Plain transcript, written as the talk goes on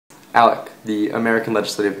ALEC, the American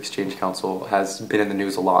Legislative Exchange Council, has been in the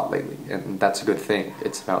news a lot lately, and that's a good thing.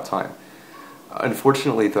 It's about time.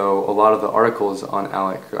 Unfortunately, though, a lot of the articles on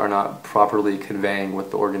ALEC are not properly conveying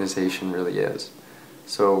what the organization really is.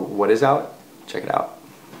 So what is ALEC? Check it out.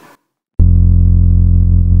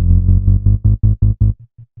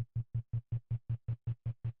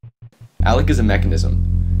 ALEC is a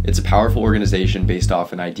mechanism. It's a powerful organization based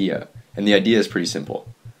off an idea, and the idea is pretty simple.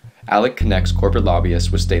 ALEC connects corporate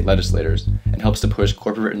lobbyists with state legislators and helps to push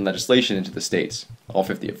corporate-written legislation into the states, all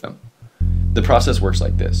 50 of them. The process works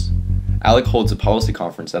like this. ALEC holds a policy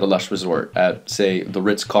conference at a lush resort at, say, the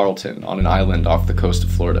Ritz Carlton on an island off the coast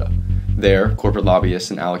of Florida. There, corporate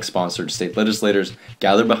lobbyists and ALEC-sponsored state legislators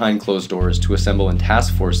gather behind closed doors to assemble in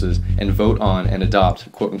task forces and vote on and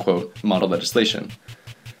adopt, quote-unquote, model legislation.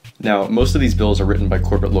 Now, most of these bills are written by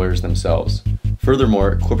corporate lawyers themselves.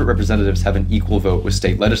 Furthermore, corporate representatives have an equal vote with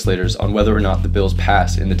state legislators on whether or not the bills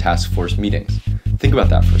pass in the task force meetings. Think about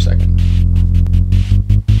that for a second.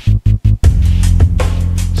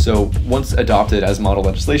 So, once adopted as model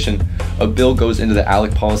legislation, a bill goes into the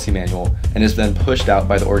ALEC policy manual and is then pushed out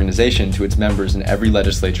by the organization to its members in every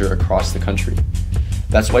legislature across the country.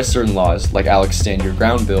 That's why certain laws, like ALEC's Stand Your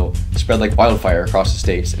Ground bill, spread like wildfire across the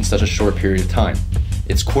states in such a short period of time.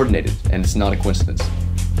 It's coordinated, and it's not a coincidence.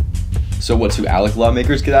 So what do ALEC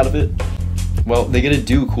lawmakers get out of it? Well, they get to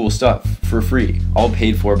do cool stuff, for free, all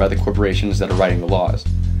paid for by the corporations that are writing the laws.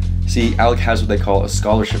 See, ALEC has what they call a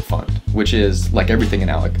scholarship fund, which is, like everything in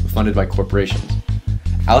ALEC, funded by corporations.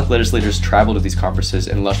 ALEC legislators travel to these conferences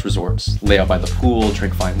in lush resorts, lay out by the pool,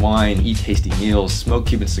 drink fine wine, eat tasty meals, smoke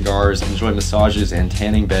Cuban cigars, enjoy massages and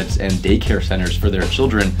tanning beds and daycare centers for their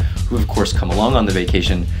children, who of course come along on the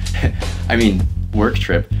vacation, work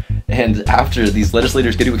trip, and after, these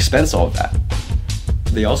legislators get to expense all of that.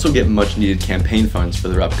 They also get much needed campaign funds for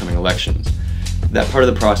their upcoming elections. That part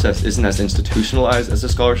of the process isn't as institutionalized as a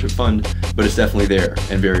scholarship fund, but it's definitely there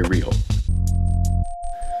and very real.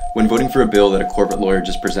 When voting for a bill that a corporate lawyer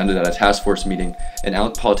just presented at a task force meeting, an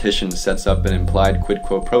ALEC politician sets up an implied quid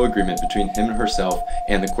quo pro agreement between him and herself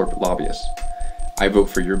and the corporate lobbyist. I vote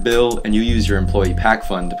for your bill, and you use your employee PAC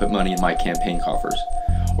fund to put money in my campaign coffers.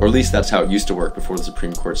 Or at least that's how it used to work before the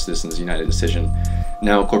Supreme Court's Citizens United decision.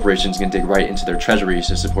 Now corporations can dig right into their treasuries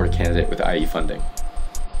to support a candidate with IE funding.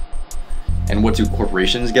 And what do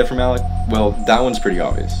corporations get from ALEC? Well, that one's pretty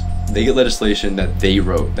obvious. They get legislation that they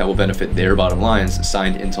wrote that will benefit their bottom lines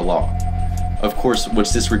signed into law. Of course,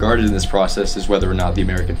 what's disregarded in this process is whether or not the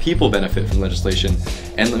American people benefit from legislation,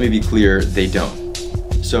 and let me be clear, they don't.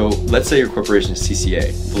 So let's say your corporation is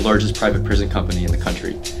CCA, the largest private prison company in the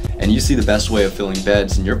country, and you see the best way of filling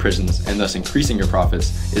beds in your prisons and thus increasing your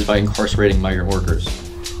profits is by incarcerating migrant workers.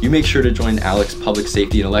 You make sure to join ALEC's Public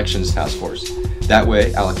Safety and Elections Task Force. That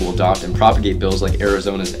way, ALEC will adopt and propagate bills like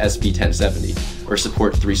Arizona's SB 1070, or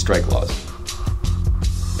support 3-strike laws.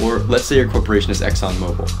 Or let's say your corporation is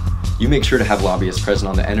ExxonMobil. You make sure to have lobbyists present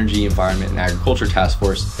on the Energy, Environment, and Agriculture Task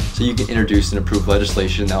Force so you can introduce and approve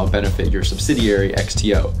legislation that will benefit your subsidiary,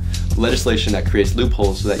 XTO. Legislation that creates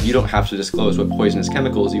loopholes so that you don't have to disclose what poisonous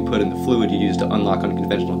chemicals you put in the fluid you use to unlock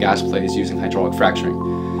unconventional gas plays using hydraulic fracturing.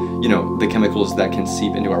 You know, the chemicals that can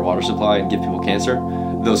seep into our water supply and give people cancer,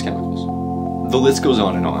 those chemicals. The list goes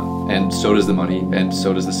on, and so does the money, and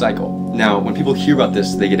so does the cycle. Now, when people hear about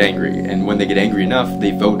this, they get angry, and when they get angry enough,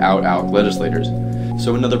 they vote out ALEC legislators.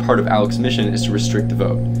 So another part of ALEC's mission is to restrict the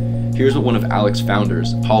vote. Here's what one of ALEC's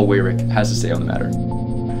founders, Paul Weyrich, has to say on the matter.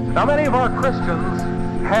 Now, many of our Christians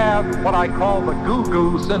have what I call the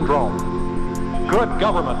goo-goo syndrome. Good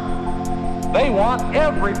government. They want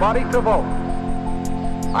everybody to vote.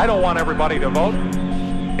 I don't want everybody to vote.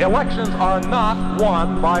 Elections are not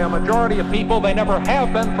won by a majority of people. They never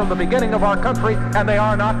have been from the beginning of our country, and they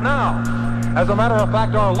are not now. As a matter of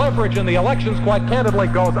fact, our leverage in the elections quite candidly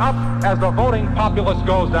goes up as the voting populace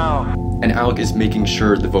goes down. And ALEC is making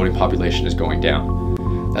sure the voting population is going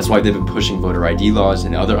down. That's why they've been pushing voter ID laws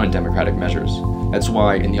and other undemocratic measures. That's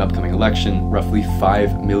why in the upcoming election, roughly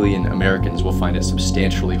 5 million Americans will find it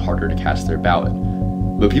substantially harder to cast their ballot.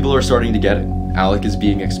 But people are starting to get it. ALEC is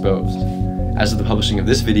being exposed. As of the publishing of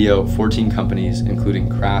this video, 14 companies, including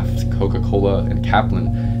Kraft, Coca-Cola, and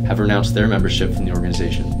Kaplan, have renounced their membership from the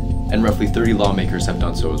organization, and roughly 30 lawmakers have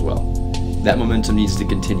done so as well. That momentum needs to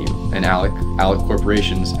continue, and ALEC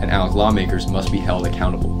corporations, and ALEC lawmakers must be held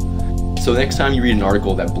accountable. So next time you read an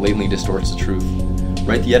article that blatantly distorts the truth,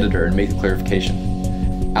 write the editor and make a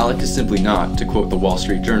clarification. ALEC is simply not, to quote the Wall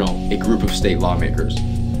Street Journal, a group of state lawmakers.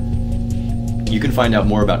 You can find out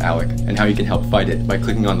more about ALEC and how you can help fight it by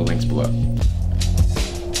clicking on the links below.